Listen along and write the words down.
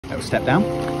Little step down.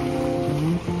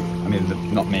 I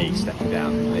mean, not me stepping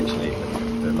down, literally,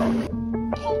 the lock.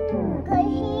 Go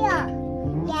here.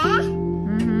 Yeah?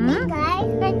 Okay.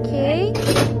 Thank you.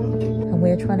 And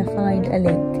we're trying to find a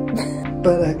leak.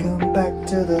 But I come back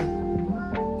to the...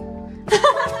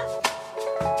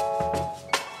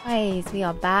 Guys, we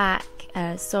are back.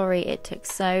 Sorry it took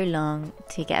so long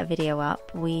to get a video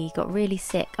up. We got really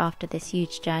sick after this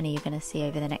huge journey you're going to see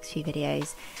over the next few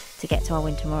videos to get to our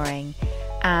winter mooring,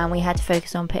 and we had to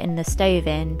focus on putting the stove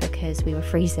in because we were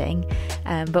freezing,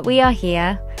 but we are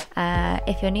here.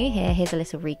 If you're new here, here's a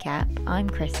little recap. I'm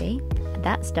Chrissy,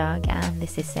 that's Doug, and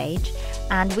this is Sage,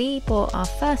 and we bought our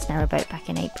first narrowboat back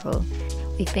in April.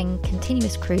 We've been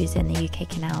continuous cruising the UK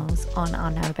canals on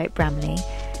our narrowboat Bramley.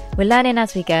 We're learning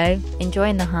as we go,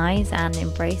 enjoying the highs and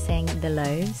embracing the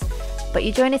lows. But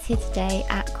you join us here today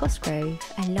at Cosgrove,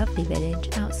 a lovely village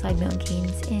outside Milton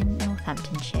Keynes in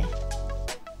Northamptonshire.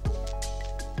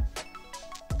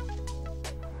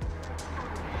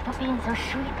 Stop being so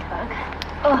sweet, Bug.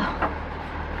 Oh,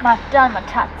 I've done my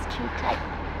tots too tight.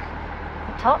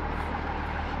 The tots?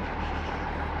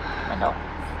 The knots.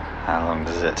 How long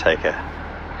does it take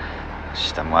her?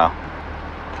 She's done well.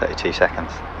 32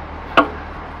 seconds.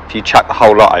 If you chuck the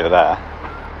whole lot over there,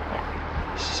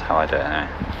 yeah. This is how I do it now.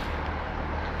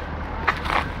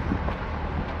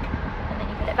 And then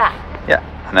you put it back? Yeah,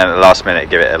 and then at the last minute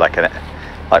give it like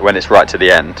when it's right to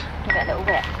the end. Give it a little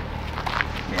bit.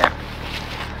 Yeah.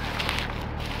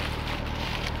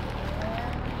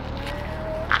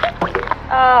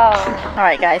 Oh.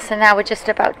 Alright guys, so now we're just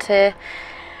about to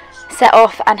set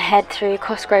off and head through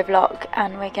Cosgrove Lock,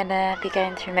 and we're gonna be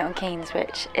going through Milton Keynes,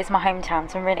 which is my hometown,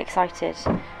 so I'm really excited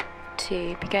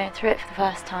to be going through it for the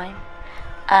first time.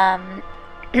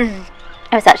 It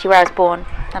was actually where I was born,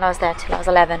 and I was there till I was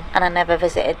 11, and I never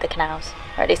visited the canals,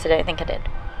 or at least I don't think I did.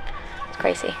 It's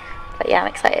crazy, but yeah, I'm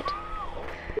excited.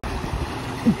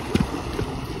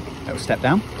 Little step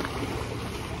down.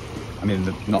 I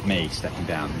mean, not me stepping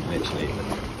down, literally,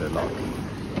 the lock.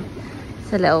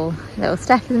 It's a little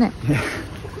step, isn't it? Yeah.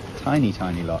 Tiny,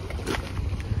 tiny lock.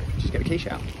 Just get the quiche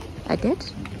out. I did.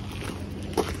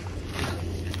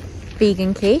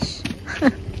 Vegan quiche.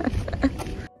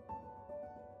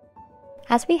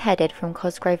 As we headed from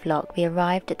Cosgrove Lock, we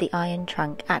arrived at the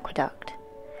Trunk Aqueduct.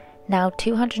 Now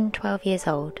 212 years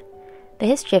old, the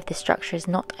history of this structure is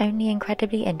not only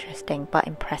incredibly interesting but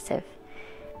impressive.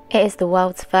 It is the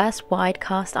world's first wide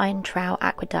cast iron trowel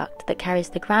aqueduct that carries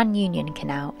the Grand Union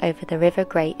Canal over the River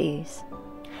Grey Ouse.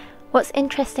 What's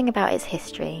interesting about its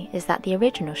history is that the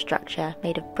original structure,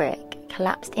 made of brick,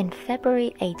 collapsed in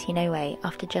February 1808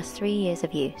 after just 3 years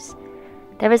of use.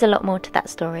 There is a lot more to that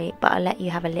story, but I'll let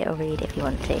you have a little read if you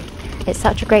want to. It's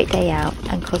such a great day out,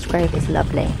 and Cosgrove is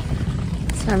lovely.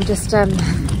 So I'm just snapping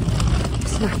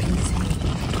some,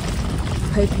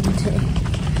 hoping to,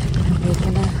 and we're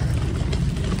gonna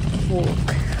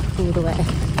walk all the way.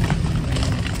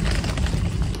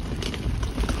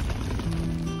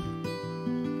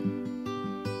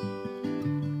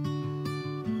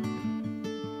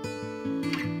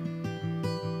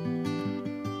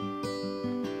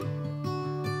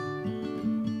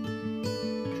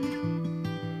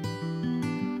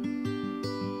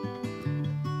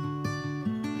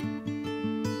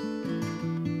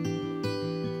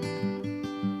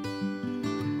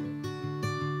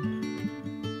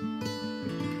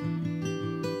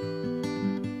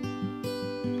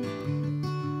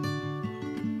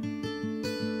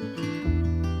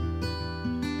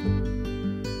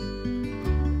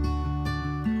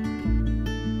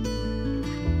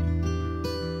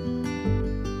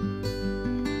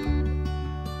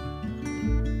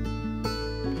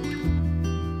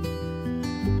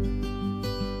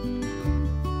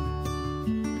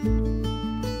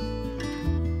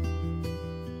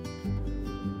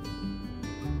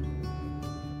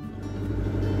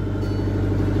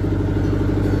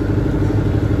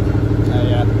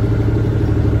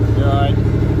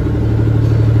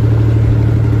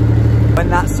 When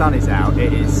that sun is out,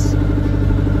 it is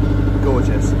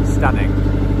gorgeous, stunning.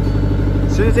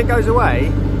 As soon as it goes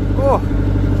away, oh,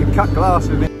 you can cut glass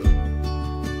with it.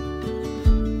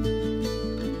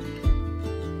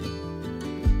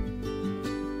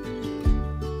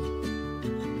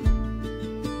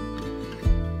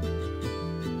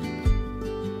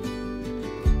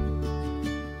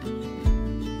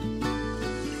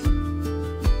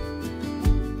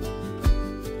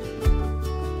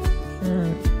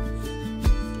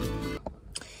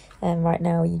 Right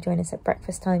now you join us at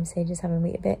breakfast time. Sage is having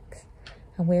Weetabix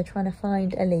and we're trying to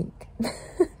find a leak.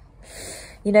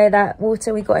 You know that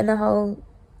water we got in the hole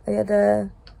the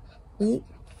other week?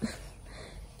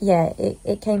 Yeah,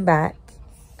 it came back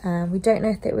We don't know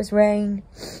if it was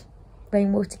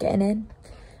rainwater getting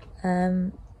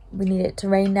in. We need it to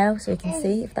rain now so we can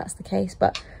see if that's the case.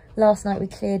 But last night we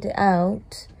cleared it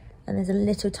out and there's a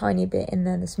little tiny bit in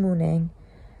there this morning.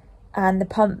 And the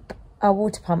pump, our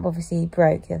water pump obviously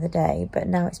broke the other day, but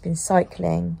now it's been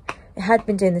cycling. It had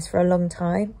been doing this for a long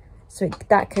time, so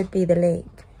that could be the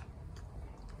leak.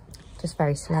 Just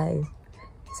very slow.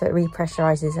 So it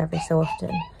repressurizes every so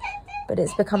often. But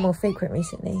it's become more frequent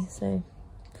recently, so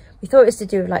we thought it was to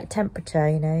do with like temperature,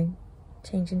 you know,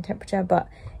 changing temperature, but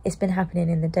it's been happening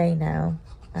in the day now,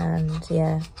 and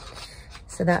yeah,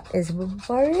 so that is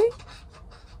worrying.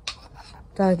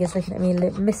 Doug is looking at me a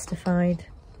little mystified.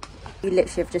 We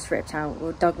literally have just ripped out,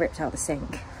 well, Doug ripped out the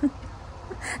sink.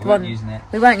 We weren't using it.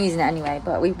 We weren't using it anyway,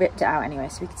 but we ripped it out anyway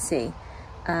so we could see.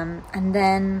 And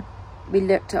then we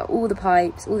looked at all the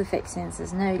pipes, all the fixings.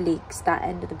 There's no leaks that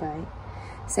end of the boat.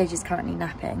 Sage is currently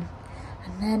napping.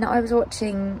 And then I was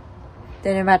watching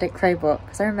the Nomadic Crowbot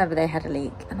because I remember they had a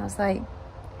leak, and I was like,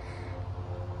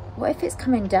 what if it's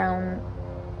coming down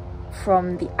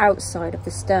from the outside of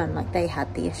the stern like they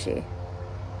had the issue?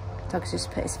 Doug's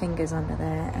just put his fingers under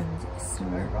there and it's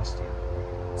very rusty.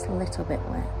 It's a little bit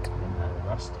wet.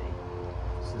 Rusty.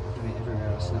 So they're doing it everywhere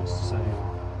else and it's so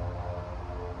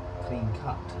clean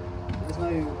cut. There's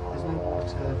no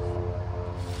water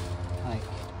like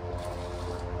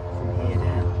from here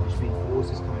down, which means the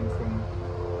water's coming from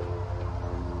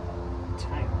the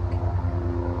tank.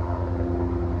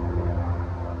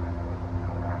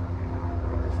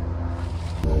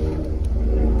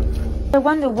 I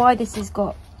wonder why this has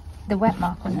got the wet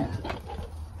mark on it.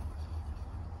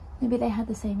 Maybe they had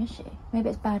the same issue. Maybe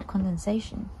it's bad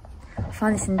condensation. I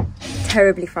find this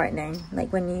terribly frightening,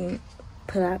 like when you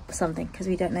pull up something because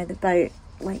we don't know the boat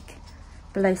like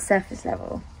below surface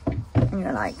level, and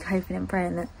you're like hoping and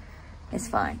praying that it's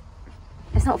fine.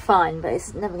 It's not fine, but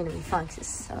it's never going to be fine because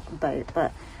it's a boat,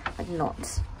 but like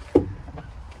not, I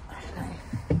don't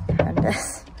know,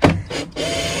 horrendous.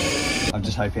 I'm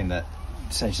just hoping that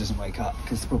Sage doesn't wake up,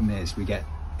 because the problem is we get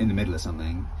in the middle of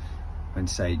something when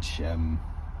Sage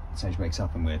wakes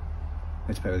up and we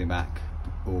have to put everything back,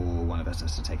 or one of us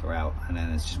has to take her out, and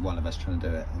then it's just one of us trying to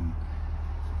do it, and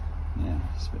yeah,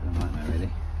 it's a bit of a nightmare really.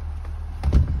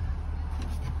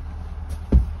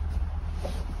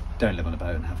 Don't live on a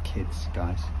boat and have kids,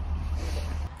 guys.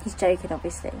 He's joking,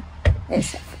 obviously.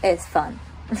 It's fun.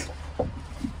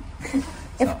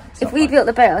 If we built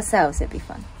the boat ourselves, it'd be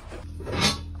fun.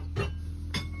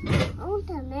 Hold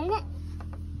a minute.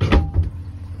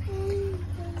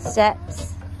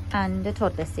 Steps and a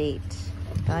toddler seat.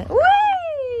 Right.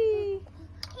 Whee!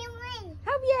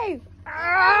 Help you!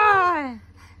 Ah!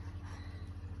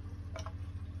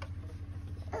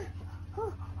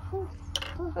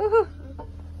 Ooh.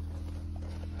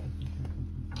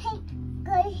 Hey,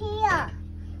 go here.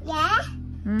 Yeah?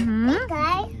 Mm-hmm.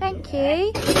 Okay. Thank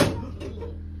you.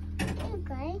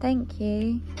 Okay. Thank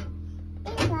you.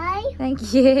 Okay.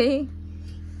 Thank you.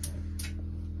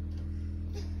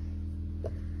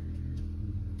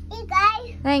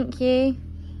 Okay. Thank you.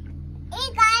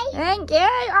 Okay. Thank you.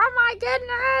 Oh my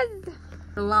goodness.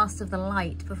 The last of the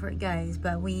light before it goes,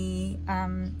 but we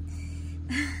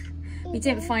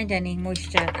didn't find any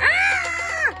moisture.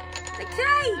 Ah!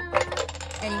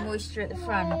 Okay. Any moisture at the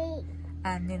front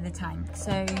and in the tank.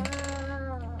 So,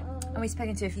 and we've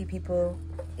spoken to a few people.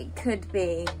 It could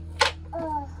be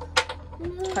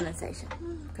condensation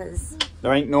because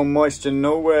There ain't no moisture they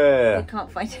nowhere.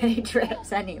 can't find any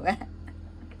drips anywhere.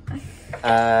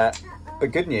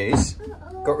 But good news,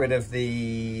 got rid of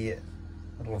the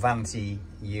little vanity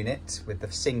unit with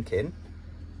the sink in.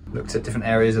 Looked at different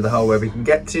areas of the hull where we can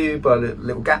get to, but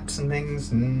little gaps and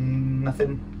things,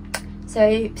 nothing. So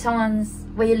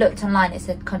where you looked online, it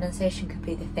said condensation could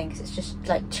be the thing, because it's just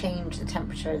like changed, the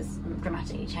temperature has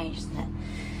dramatically changed, isn't it?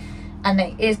 And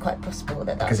it is quite possible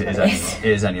that that's Because what it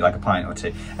is only like a pint or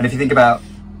two. And if you think about,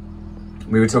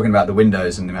 we were talking about the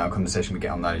windows and the amount of condensation we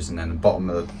get on those, and then the bottom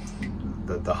of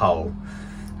the hull,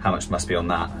 how much must be on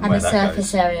that, And where the that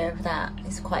surface goes. area of that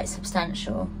is quite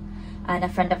substantial. And a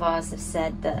friend of ours has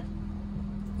said that,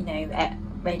 you know,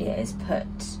 radiators put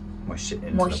Moisture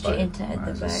into moisture the boat, into the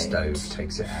whereas a boat. stove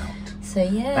takes it out. So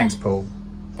yeah. Thanks, Paul.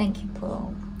 Thank you,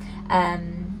 Paul.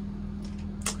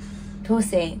 We'll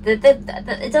see.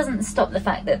 It doesn't stop the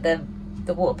fact that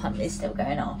the water pump is still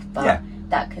going off, but Yeah.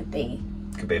 that could be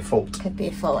a fault. Could be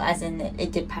a fault, as in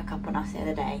it did pack up on us the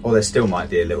other day. Or there still might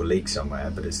be a little leak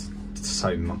somewhere, but it's so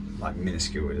like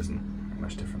minuscule, it doesn't make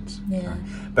much difference. Yeah.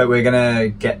 But we're gonna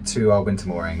get to our winter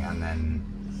mooring and then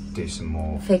do some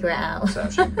more Figure it out.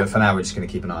 searching. But for now, we're just gonna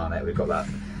keep an eye on it. We've got that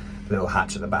little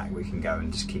hatch at the back, we can go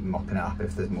and just keep mopping it up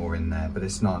if there's more in there, but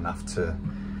it's not enough to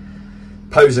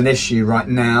pose an issue right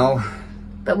now.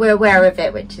 But we're aware of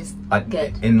it, which is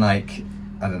good. In like,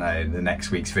 I don't know, the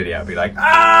next week's video I'll be like,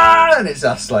 ah, and it's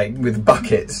us like with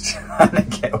buckets trying to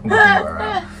get all the water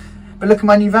out. But look at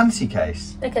my new vanity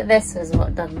case. Look at this, was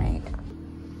what Doug made.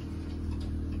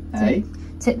 Hey?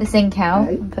 Took the sink out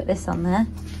Hey? and put this on there.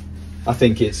 I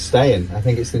think it's staying. I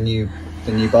think it's the new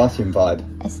bathroom vibe.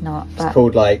 It's not, It's but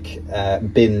called like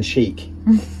bin chic.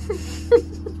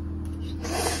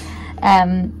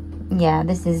 yeah,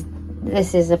 this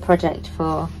is a project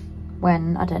for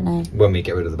when, I don't know. When we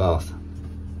get rid of the bath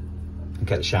and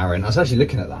get the shower in. I was actually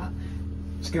looking at that.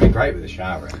 It's going to be great with the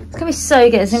shower in. It's gonna be so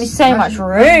good. There's gonna be so much How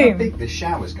room. big this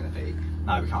shower's going to be.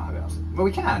 No, we can't have it. Well,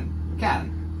 we can.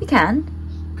 You can.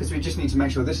 Because we just need to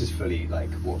make sure this is fully like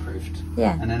waterproofed.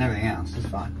 Yeah. And then everything else is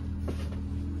fine.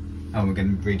 And we're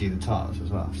going to redo the tiles as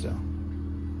well still.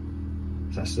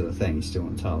 Is that still a thing? You still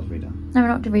want the tiles redone? No, we're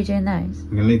not redoing those.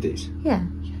 We're going to leave these? Yeah.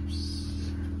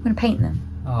 I'm gonna paint them.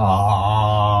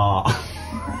 Aww.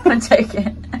 I'm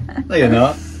joking. No, you're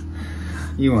not.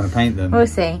 You want to paint them. We'll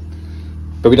see.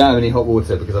 But we don't have any hot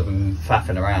water because I've been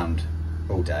faffing around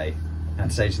all day.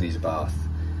 And Sage needs a bath.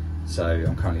 So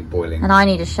I'm currently boiling. And I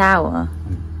need a shower.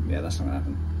 Yeah, that's not going to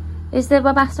happen. Is the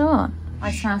Webasto on?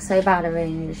 I smell so bad, I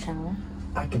really need a shower.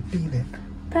 I can feel it,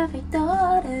 Perfect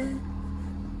daughter.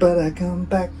 but I come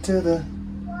back to the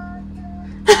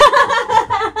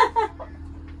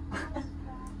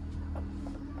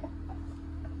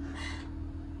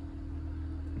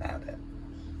Nailed it.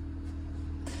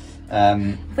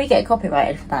 If we get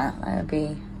copyrighted for that, that would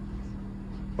be...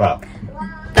 Well,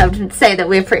 That would say that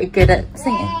we're pretty good at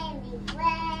singing.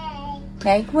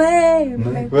 Make way,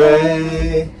 make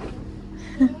way.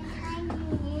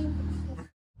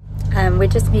 We're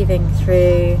just moving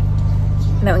through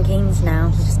Milton Keynes now.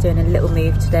 We're just doing a little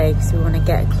move today because we want to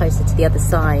get closer to the other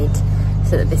side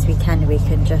so that this weekend we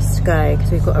can just go,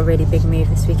 because we've got a really big move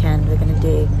this weekend. We're going to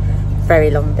do very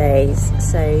long days.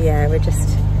 So yeah, we're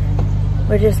just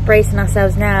bracing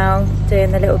ourselves now,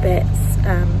 doing the little bits,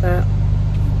 but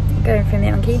going through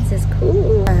Milton Keynes is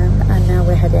cool. And now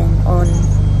we're heading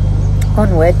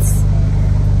onwards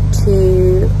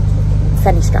to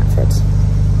Fenny, Stratford,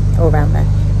 all around there.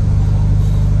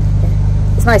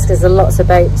 It's nice because there are lots of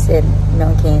boats in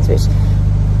Milton Keynes, which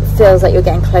feels like you're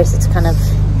getting closer to kind of,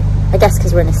 I guess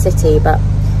because we're in a city, but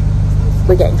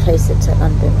we're getting closer to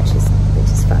London, which is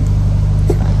fun.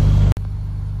 It's fun.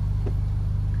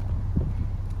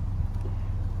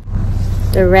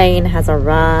 The rain has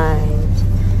arrived.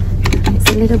 It's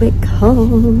a little bit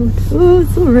cold. Oh,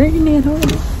 it's so rainy at home.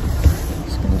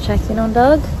 Just gonna check in on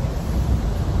Doug.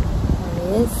 There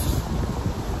he is.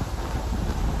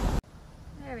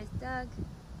 There is Doug.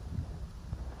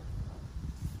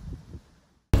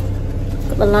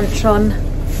 Got the lunch on.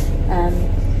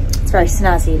 It's a very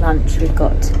snazzy lunch. We've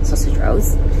got sausage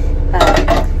rolls,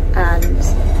 and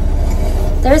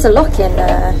there is a lock in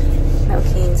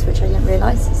Milton Keynes, which I didn't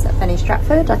realise is at Fenny,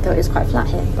 Stratford. I thought it was quite flat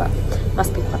here, but it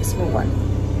must be quite a small one.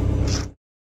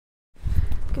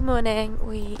 Good morning.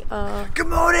 We are. Good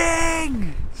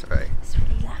morning! Sorry. It's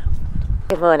really loud.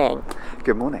 Good morning.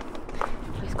 Good morning.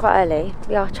 It's quite early.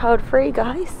 We are child free,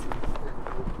 guys.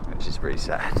 Which is really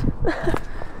sad.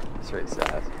 It's really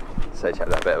sad. Sage had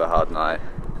that bit of a hard night.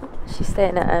 She's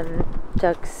staying at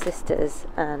Doug's sister's,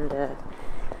 and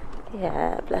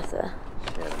yeah, bless her.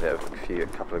 She had a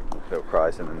couple of little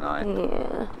cries in the night.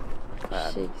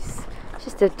 Yeah, she's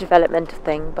just a developmental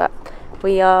thing, but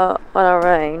we are on our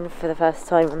own for the first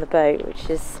time on the boat, which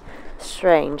is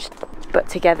strange, but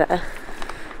together,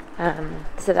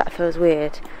 so that feels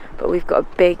weird. But we've got a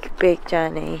big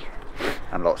journey.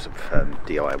 And lots of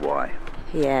DIY.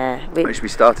 Yeah. Which we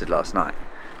started last night.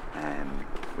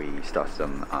 We started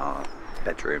on our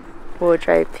bedroom.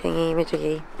 Wardrobe thingy,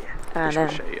 majiggy. Yeah, which we'll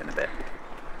show you in a bit.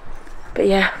 But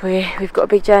yeah, we've got a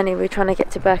big journey. We're trying to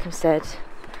get to Berkhamsted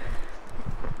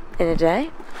in a day.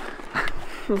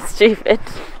 It's stupid.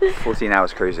 14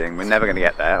 hours cruising. We're never going to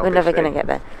get there. We're never going to get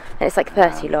there. And it's like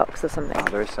 30 locks or something. Oh,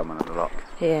 there is someone on the lock.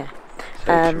 Yeah.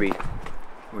 So we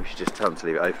should just tell them to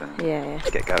leave it open. Yeah.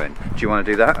 Just get going. Do you want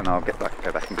to do that? And I'll go back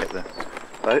and get the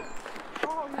boat.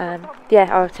 Yeah,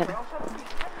 I'll tell them.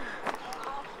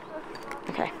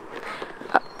 Okay.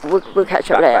 We'll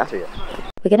catch up later. Back to you.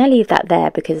 We're going to leave that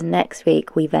there because next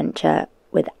week we venture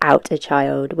without a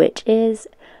child, which is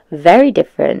very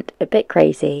different, a bit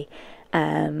crazy,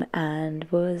 and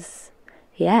was,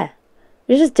 yeah,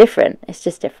 it's just different. It's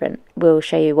just different. We'll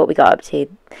show you what we got up to.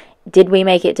 Did we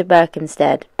make it to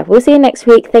Berkhamsted? We'll see you next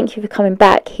week. Thank you for coming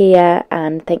back here,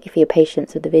 and thank you for your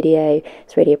patience with the video.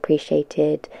 It's really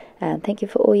appreciated. Thank you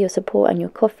for all your support and your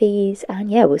coffees,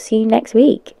 and yeah, we'll see you next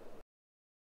week.